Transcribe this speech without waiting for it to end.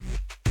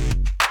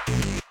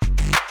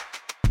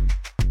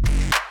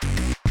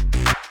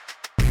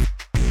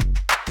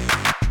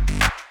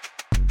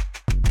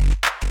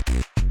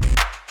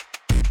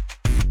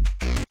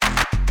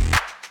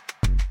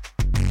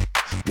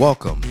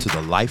Welcome to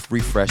the Life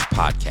Refresh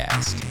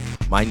Podcast.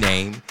 My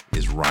name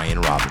is Ryan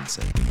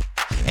Robinson.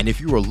 And if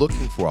you are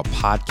looking for a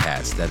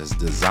podcast that is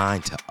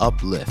designed to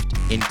uplift,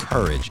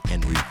 encourage,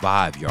 and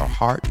revive your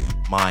heart,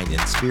 mind,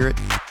 and spirit,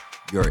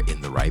 you're in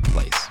the right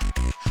place.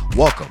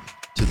 Welcome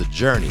to the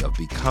journey of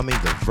becoming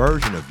the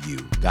version of you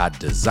God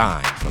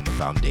designed from the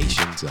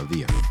foundations of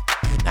the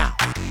earth. Now,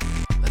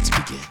 let's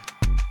begin.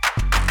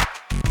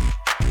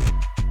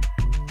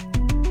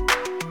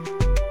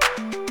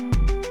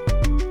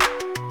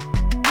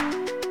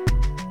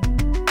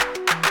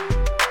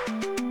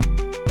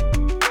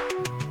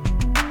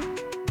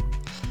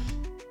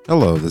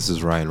 Hello, this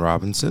is Ryan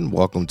Robinson.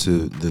 Welcome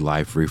to the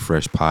Life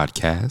Refresh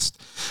Podcast.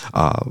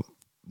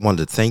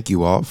 Wanted to thank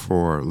you all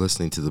for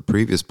listening to the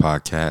previous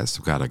podcast.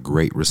 We got a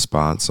great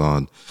response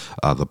on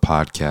the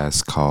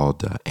podcast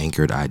called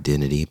Anchored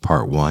Identity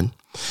Part 1.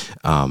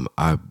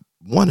 I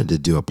wanted to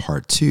do a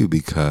Part 2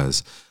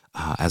 because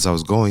as I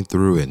was going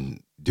through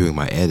and doing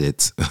my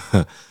edits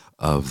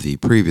of the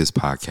previous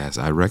podcast,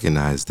 I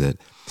recognized that,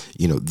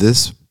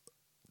 this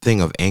thing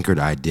of anchored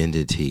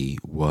identity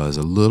was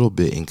a little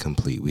bit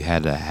incomplete. We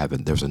had to have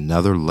it. There's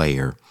another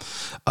layer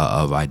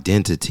of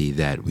identity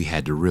that we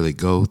had to really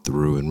go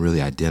through and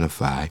really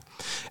identify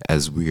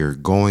as we are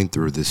going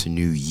through this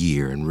new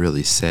year and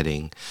really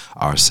setting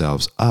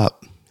ourselves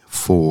up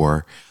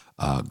for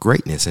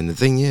greatness. And the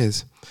thing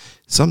is,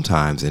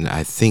 sometimes, and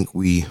I think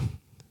we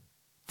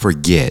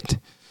forget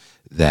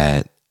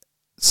that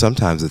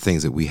sometimes the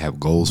things that we have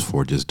goals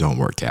for just don't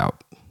work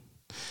out.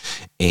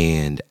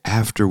 And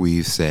after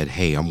we've said,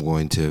 hey, I'm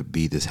going to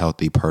be this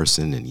healthy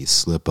person, and you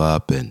slip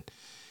up and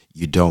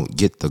you don't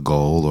get the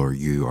goal or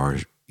you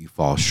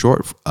fall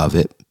short of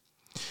it,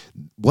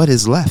 what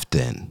is left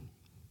then?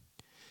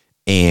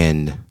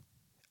 And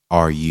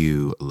are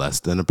you less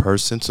than a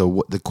person?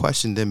 So the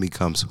question then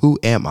becomes, who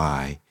am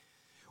I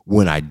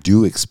when I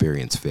do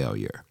experience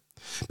failure?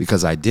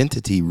 Because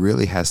identity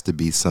really has to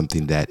be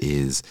something that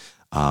is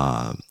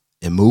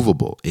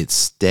immovable. It's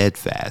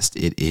steadfast.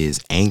 It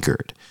is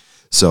anchored.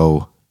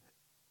 So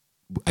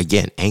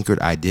again, anchored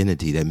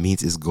identity, that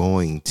means it's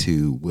going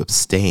to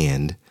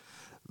withstand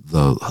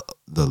the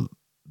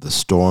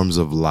storms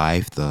of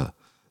life, the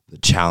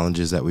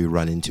challenges that we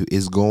run into,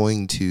 is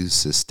going to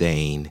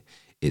sustain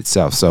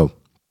itself. So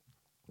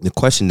the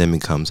question then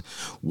becomes,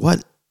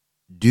 what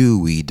do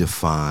we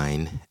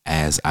define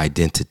as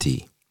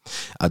identity?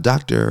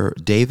 Dr.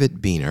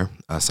 David Beener,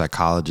 a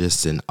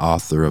psychologist and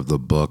author of the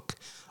book,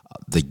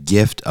 The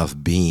Gift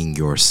of Being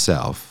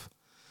Yourself,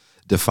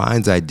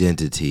 defines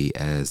identity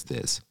as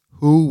this: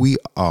 who we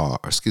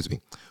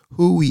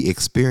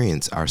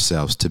experience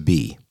ourselves to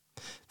be,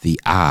 the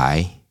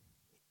I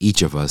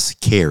each of us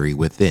carry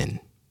within.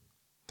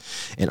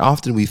 And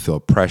often we feel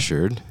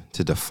pressured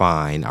to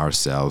define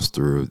ourselves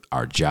through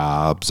our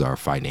jobs, our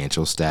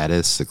financial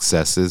status,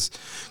 successes,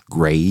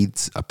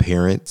 grades,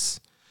 appearance,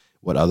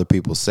 what other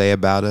people say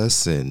about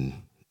us,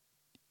 and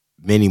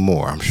many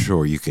more. I'm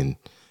sure you can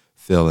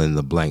fill in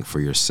the blank for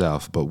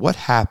yourself. But what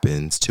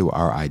happens to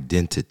our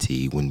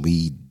identity when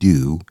we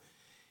do,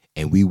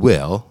 and we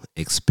will,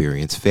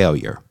 experience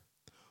failure,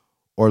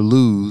 or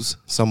lose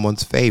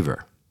someone's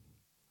favor,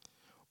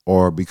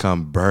 or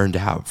become burned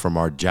out from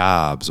our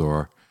jobs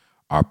or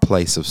our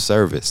place of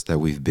service that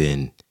we've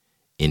been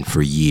in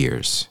for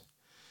years?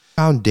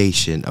 The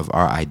foundation of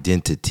our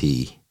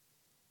identity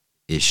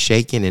is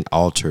shaken and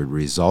altered,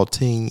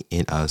 resulting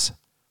in us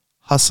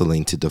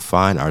hustling to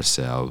define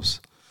ourselves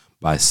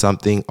by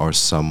something or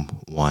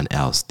someone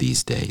else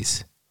these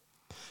days.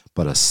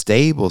 But a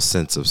stable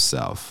sense of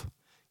self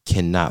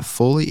cannot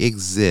fully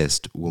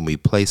exist when we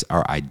place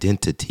our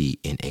identity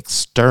in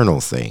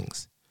external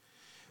things.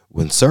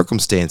 When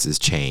circumstances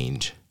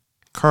change,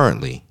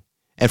 currently,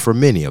 and for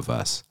many of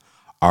us,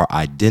 our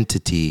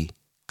identity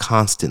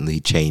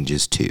constantly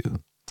changes too.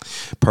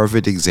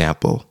 Perfect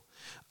example,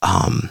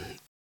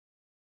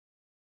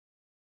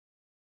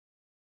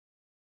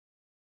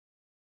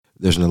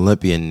 there's an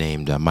Olympian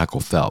named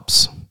Michael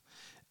Phelps,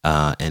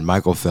 and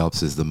Michael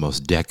Phelps is the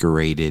most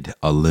decorated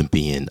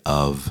Olympian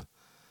of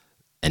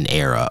an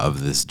era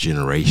of this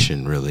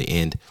generation, really.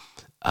 And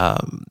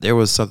there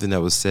was something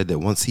that was said that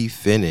once he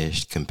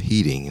finished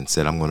competing and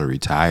said, I'm going to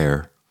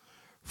retire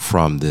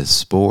from this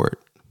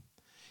sport,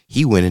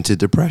 he went into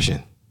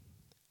depression.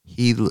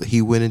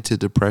 He went into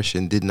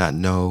depression, did not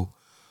know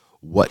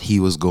what he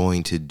was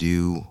going to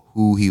do,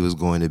 who he was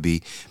going to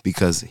be,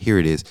 because here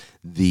it is,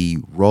 the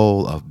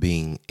role of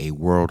being a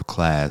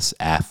world-class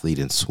athlete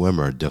and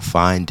swimmer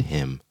defined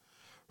him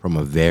from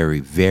a very,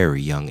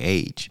 very young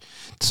age.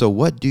 So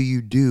what do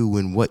you do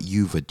when what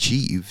you've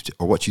achieved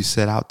or what you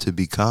set out to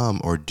become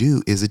or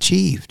do is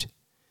achieved?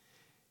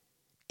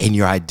 And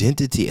your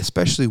identity,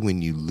 especially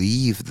when you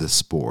leave the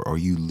sport or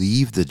you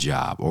leave the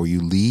job or you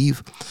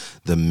leave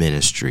the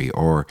ministry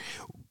or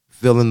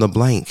fill in the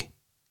blank,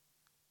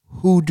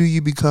 who do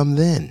you become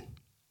then?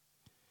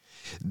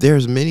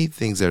 There's many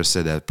things that are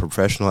said that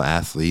professional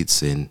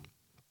athletes and,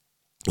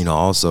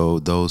 also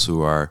those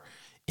who are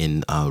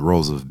in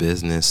roles of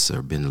business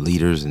or been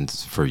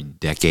leaders for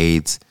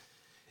decades,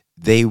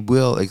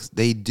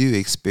 they do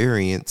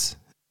experience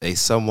a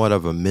somewhat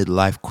of a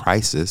midlife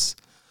crisis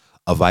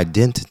of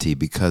identity,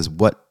 because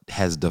what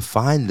has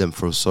defined them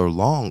for so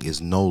long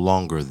is no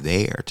longer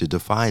there to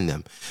define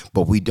them.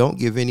 But we don't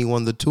give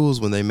anyone the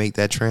tools when they make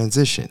that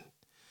transition,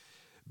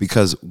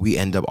 because we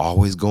end up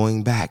always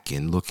going back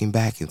and looking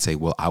back and say,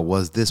 well, I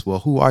was this. Well,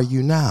 who are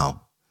you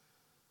now?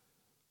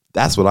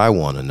 That's what I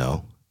want to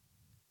know.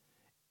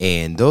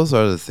 And those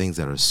are the things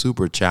that are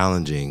super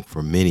challenging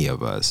for many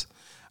of us.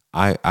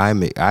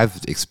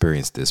 I've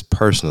experienced this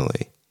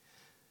personally,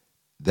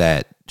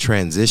 that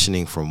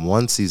transitioning from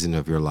one season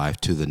of your life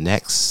to the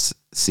next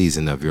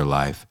season of your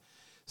life,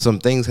 some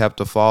things have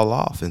to fall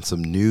off and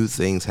some new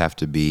things have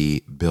to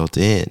be built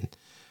in.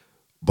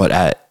 But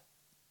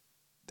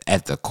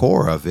at the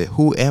core of it,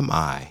 who am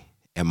I?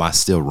 Am I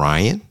still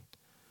Ryan?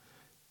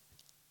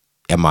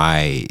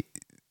 And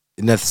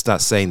that's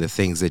not saying the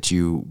things that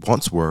you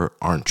once were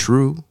aren't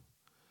true,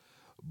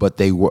 but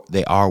they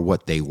are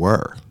what they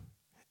were.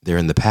 They're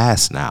in the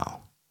past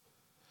now.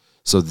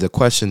 So the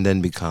question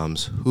then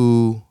becomes,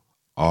 who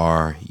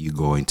are you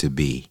going to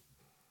be?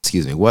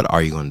 What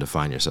are you going to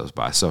define yourselves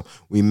by? So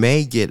we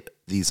may get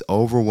these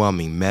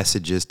overwhelming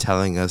messages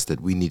telling us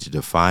that we need to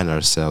define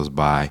ourselves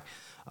by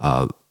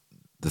the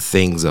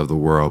things of the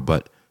world.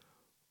 But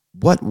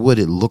what would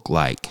it look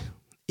like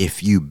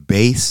if we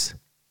base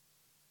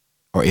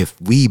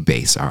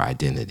our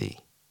identity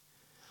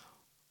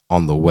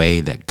on the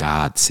way that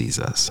God sees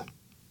us,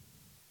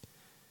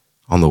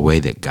 on the way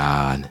that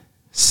God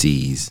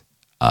sees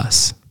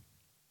us?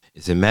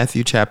 It's in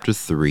Matthew chapter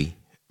 3,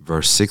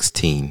 verse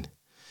 16.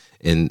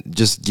 And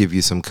just give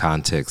you some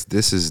context,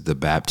 this is the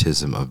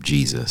baptism of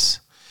Jesus.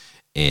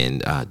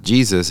 And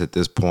Jesus, at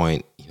this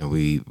point,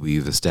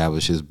 we've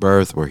established his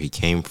birth, where he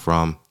came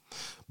from,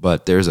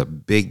 but there's a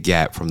big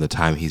gap from the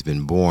time he's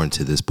been born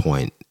to this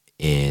point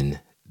in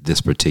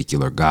this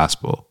particular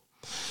gospel.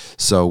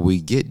 So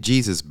we get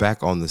Jesus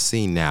back on the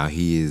scene now.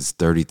 He is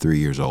 30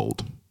 years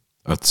old,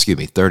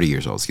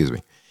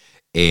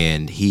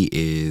 and he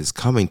is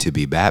coming to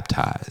be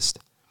baptized.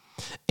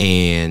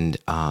 And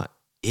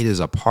it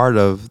is a part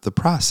of the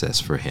process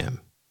for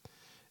him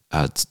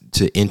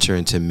to enter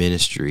into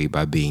ministry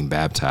by being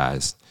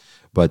baptized.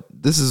 But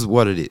this is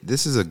what it is.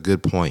 This is a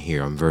good point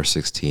here on verse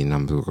 16.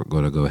 I'm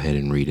going to go ahead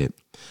and read it.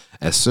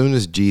 As soon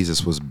as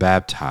Jesus was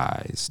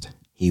baptized,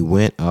 he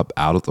went up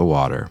out of the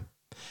water.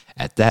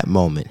 At that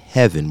moment,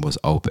 heaven was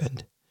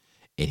opened,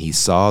 and he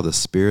saw the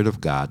Spirit of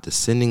God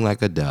descending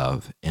like a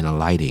dove and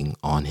alighting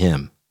on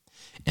him.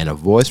 And a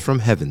voice from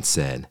heaven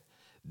said,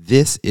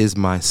 "This is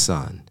my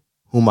Son,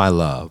 whom I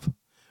love.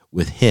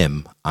 With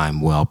him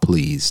I'm well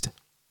pleased."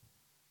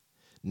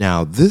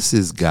 Now, this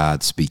is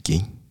God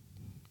speaking.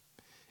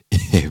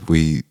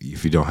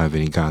 If you don't have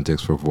any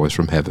context for a voice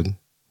from heaven.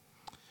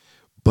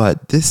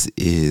 But this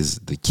is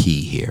the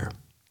key here.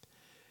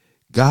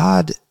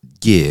 God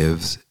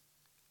gives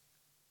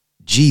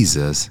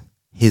Jesus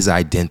his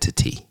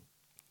identity.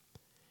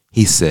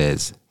 He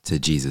says to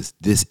Jesus,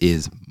 "This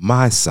is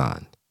my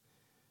Son,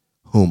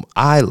 whom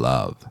I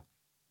love,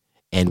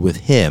 and with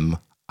him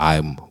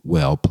I'm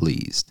well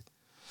pleased."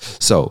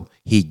 So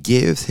he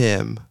gives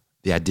him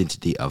the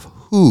identity of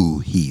who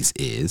he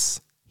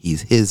is.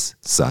 He's his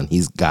son.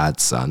 He's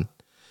God's son.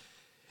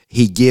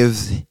 He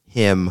gives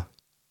him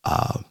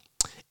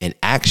an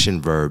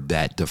action verb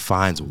that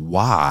defines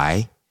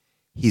why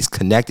he's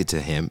connected to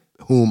him,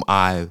 whom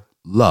I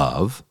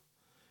love,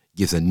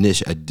 gives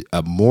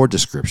a more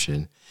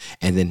description.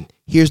 And then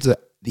here's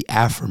the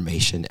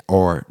affirmation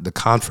or the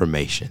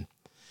confirmation.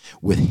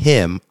 With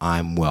him,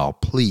 I'm well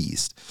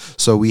pleased.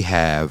 So we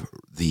have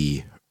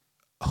the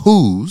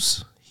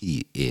whose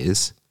he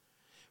is,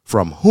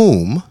 from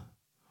whom,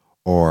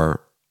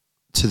 or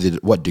to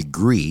what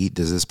degree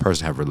does this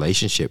person have a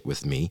relationship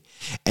with me,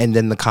 and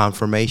then the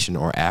confirmation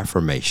or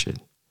affirmation.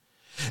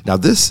 Now,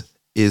 this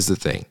is the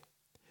thing.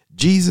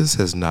 Jesus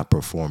has not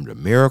performed a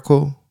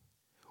miracle.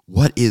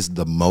 What is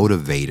the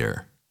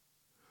motivator?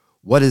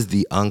 What is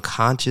the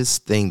unconscious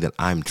thing that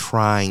I'm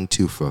trying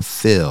to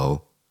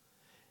fulfill?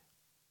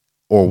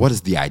 Or what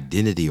is the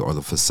identity or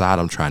the facade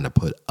I'm trying to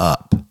put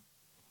up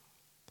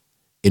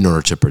in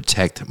order to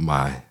protect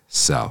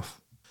myself?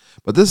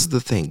 But this is the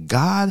thing.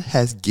 God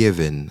has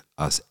given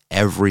us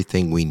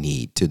everything we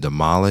need to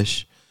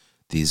demolish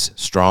these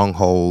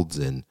strongholds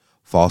and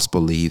false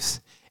beliefs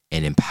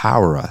and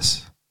empower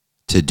us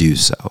to do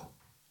so.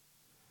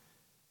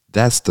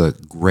 That's the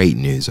great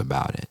news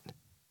about it.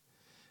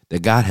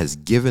 That God has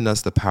given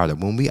us the power that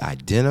when we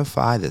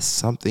identify that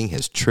something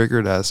has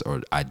triggered us,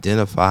 or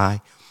identify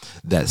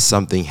that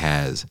something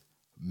has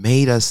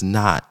made us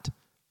not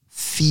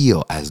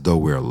feel as though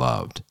we're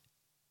loved,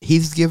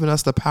 he's given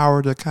us the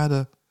power to kind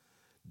of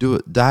do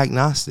a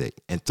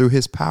diagnostic. And through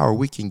his power,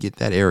 we can get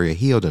that area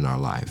healed in our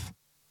life.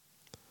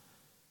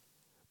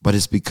 But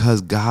it's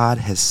because God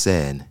has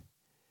said,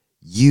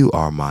 "You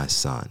are my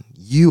son.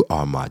 You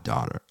are my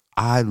daughter.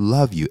 I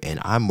love you,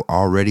 and I'm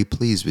already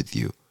pleased with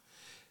you."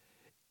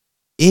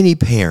 Any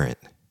parent,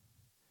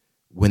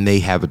 when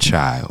they have a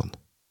child,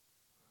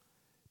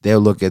 They'll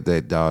look at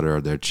their daughter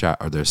or their child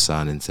or their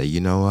son and say,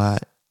 you know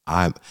what?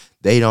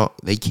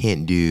 They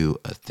can't do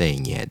a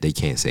thing yet. They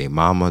can't say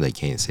mama, they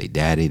can't say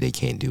daddy, they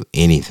can't do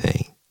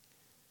anything.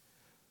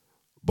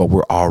 But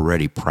we're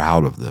already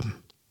proud of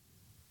them.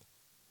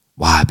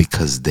 Why?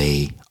 Because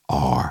they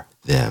are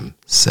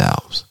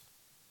themselves.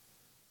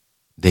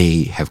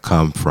 They have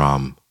come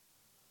from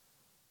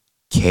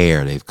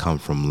care, they've come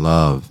from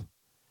love.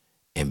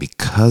 And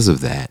because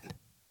of that,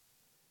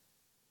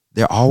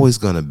 they're always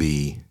going to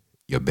be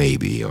your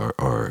baby or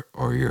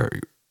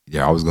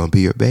they're always going to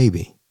be your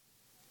baby.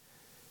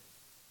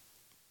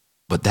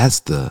 But that's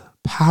the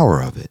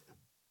power of it.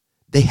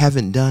 They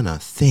haven't done a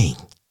thing.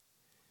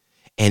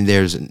 And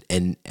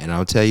and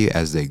I'll tell you,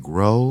 as they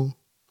grow,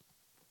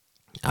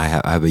 I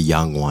have a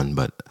young one,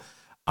 but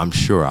I'm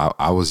sure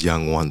I was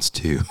young once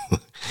too.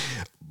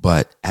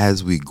 But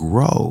as we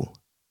grow,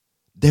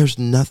 there's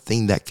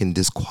nothing that can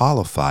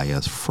disqualify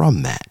us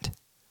from that.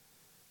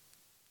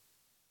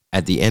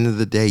 At the end of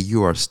the day,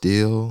 you are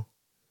still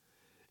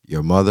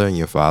your mother and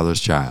your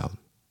father's child,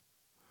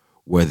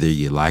 whether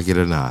you like it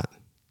or not.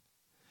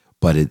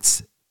 But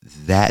it's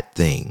that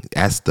thing,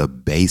 that's the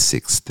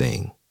basics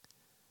thing,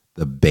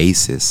 the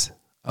basis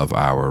of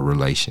our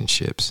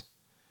relationships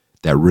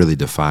that really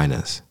define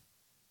us.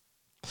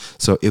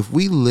 So if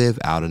we live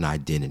out an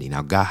identity,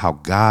 now how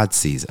God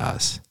sees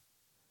us,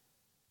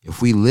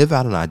 if we live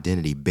out an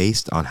identity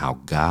based on how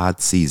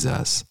God sees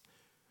us,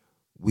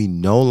 we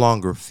no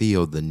longer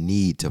feel the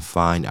need to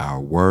find our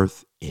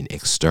worth in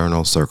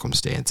external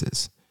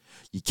circumstances.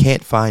 You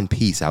can't find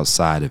peace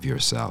outside of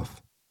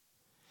yourself.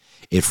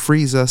 It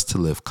frees us to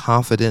live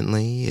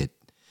confidently.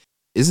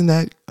 Isn't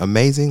that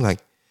amazing? Like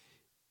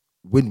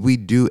when we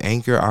do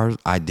anchor our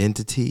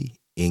identity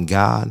in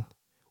God,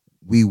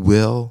 we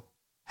will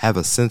have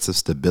a sense of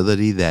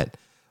stability that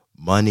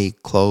money,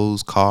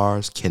 clothes,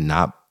 cars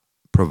cannot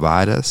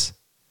provide us.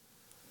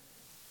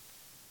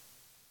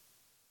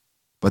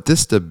 But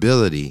this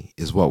stability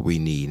is what we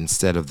need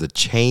instead of the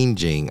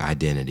changing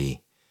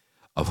identity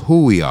of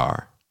who we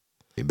are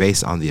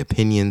based on the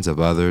opinions of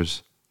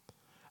others,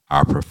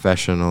 our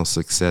professional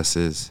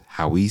successes,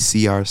 how we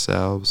see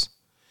ourselves,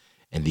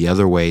 and the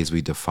other ways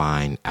we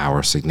define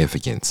our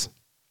significance.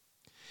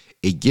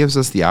 It gives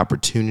us the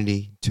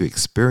opportunity to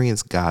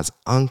experience God's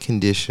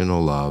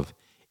unconditional love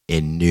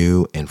in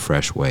new and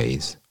fresh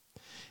ways.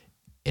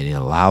 And it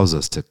allows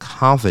us to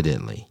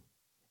confidently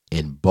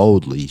and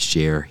boldly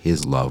share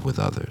his love with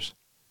others.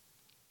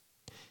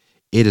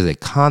 It is a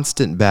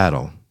constant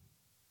battle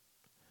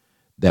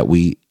that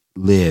we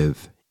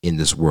live in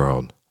this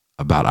world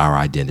about our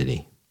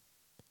identity.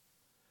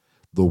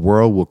 The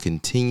world will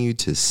continue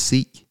to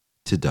seek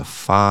to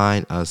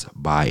define us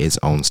by its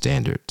own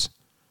standards.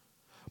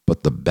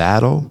 But the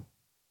battle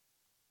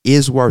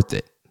is worth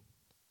it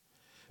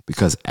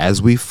because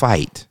as we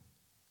fight,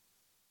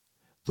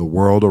 the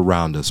world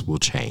around us will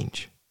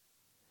change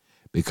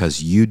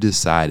because you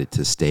decided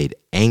to stay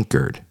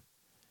anchored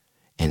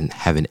and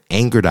have an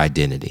anchored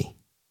identity.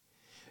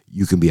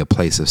 You can be a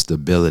place of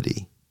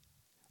stability,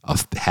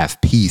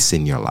 have peace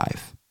in your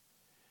life.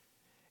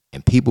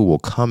 And people will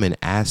come and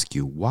ask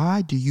you,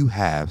 why do you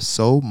have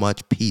so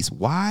much peace?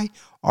 Why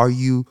are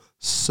you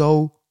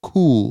so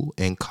cool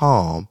and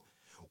calm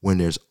when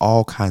there's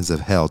all kinds of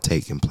hell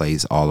taking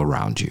place all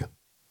around you?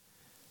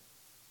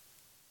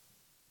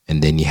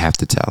 And then you have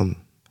to tell them,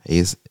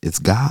 hey, it's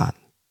God.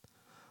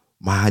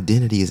 My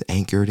identity is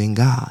anchored in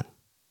God.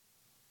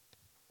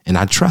 And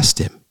I trust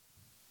him.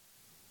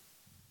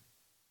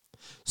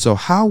 So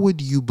how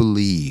would you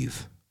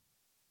believe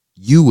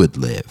you would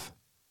live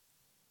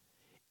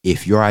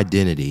if your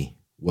identity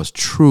was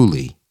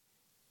truly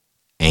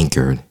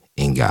anchored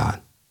in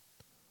God?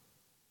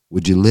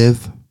 Would you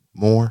live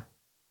more?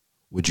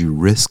 Would you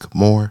risk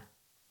more?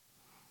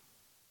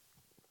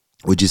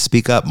 Would you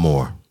speak up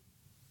more?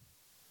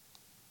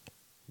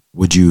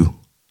 Would you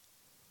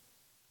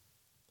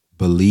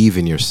believe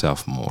in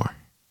yourself more?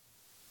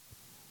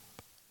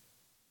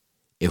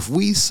 If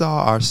we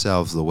saw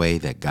ourselves the way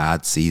that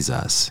God sees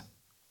us,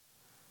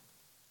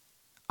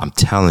 I'm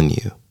telling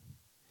you,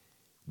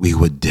 we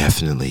would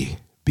definitely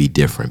be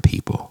different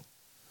people.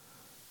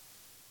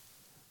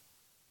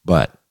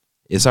 But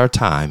it's our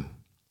time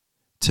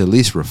to at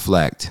least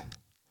reflect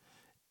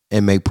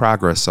and make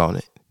progress on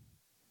it.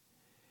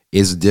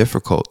 It's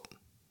difficult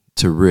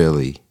to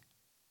really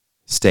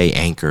stay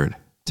anchored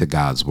to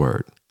God's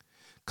word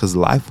because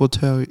life will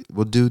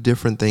do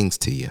different things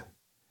to you.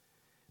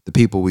 The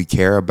people we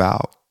care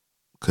about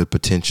could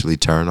potentially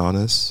turn on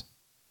us.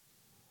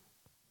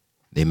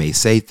 They may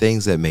say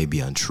things that may be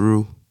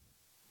untrue.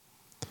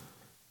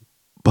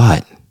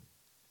 But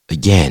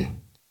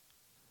again,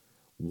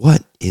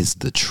 what is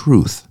the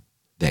truth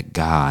that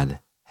God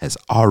has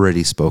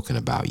already spoken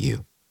about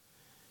you?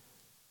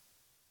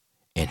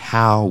 And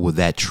how will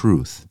that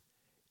truth,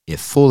 if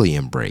fully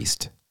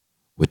embraced,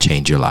 would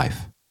change your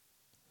life?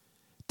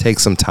 Take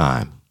some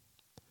time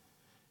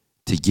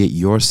to get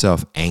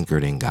yourself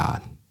anchored in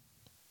God,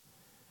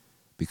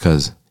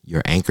 because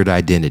your anchored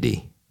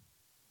identity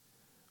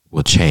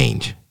will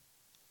change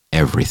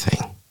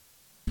everything.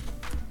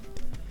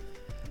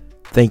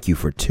 Thank you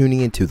for tuning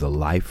into the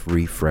Life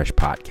Refresh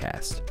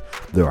podcast.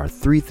 There are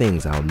 3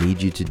 things I'll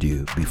need you to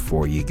do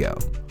before you go.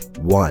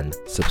 1,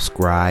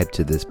 subscribe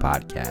to this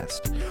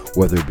podcast,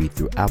 whether it be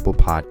through Apple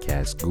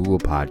Podcasts, Google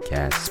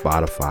Podcasts,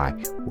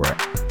 Spotify,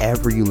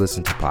 wherever you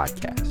listen to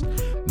podcasts.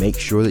 Make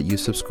sure that you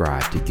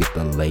subscribe to get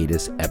the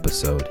latest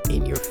episode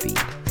in your feed.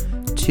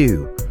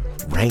 2,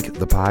 rank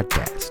the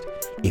podcast.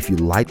 If you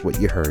liked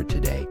what you heard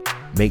today,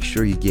 make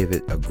sure you give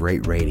it a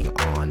great rating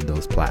on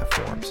those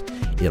platforms.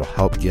 It'll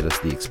help get us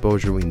the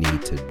exposure we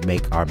need to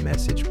make our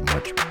message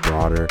much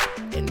broader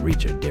and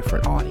reach a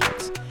different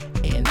audience.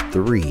 And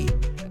 3,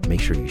 make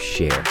sure you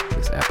share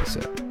this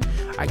episode.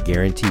 I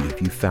guarantee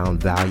if you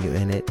found value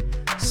in it,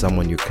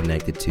 someone you're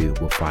connected to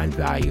will find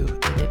value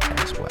in it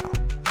as well.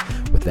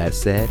 With that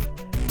said,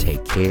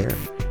 take care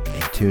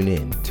and tune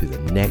in to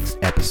the next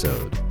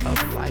episode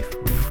of Life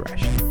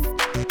Refresh.